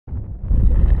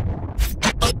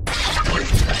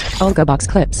ALGOBOX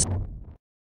clips.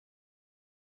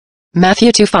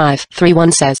 Matthew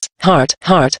 2531 says, heart,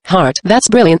 heart, heart. That's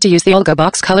brilliant to use the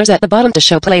ALGOBOX colors at the bottom to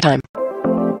show playtime.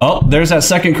 Oh, there's that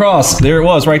second cross. There it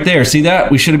was right there. See that?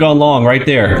 We should have gone long right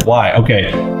there. Why?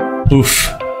 Okay. Oof.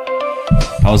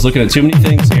 I was looking at too many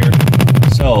things here.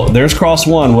 So there's cross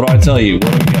one. What do I tell you?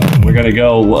 Where do we go? We're going to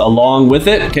go along with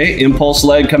it. Okay. Impulse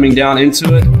leg coming down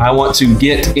into it. I want to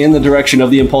get in the direction of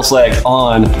the impulse leg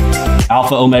on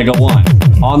alpha omega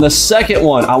 1. On the second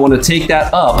one, I want to take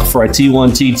that up for a T1,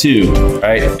 T2.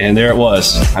 Right? And there it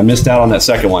was. I missed out on that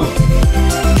second one.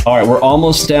 All right, we're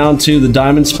almost down to the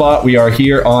diamond spot. We are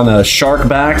here on a shark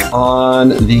back on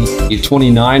the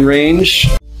 29 range.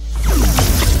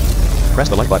 Press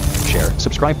the like button, share,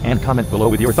 subscribe, and comment below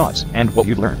with your thoughts and what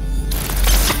you've learned.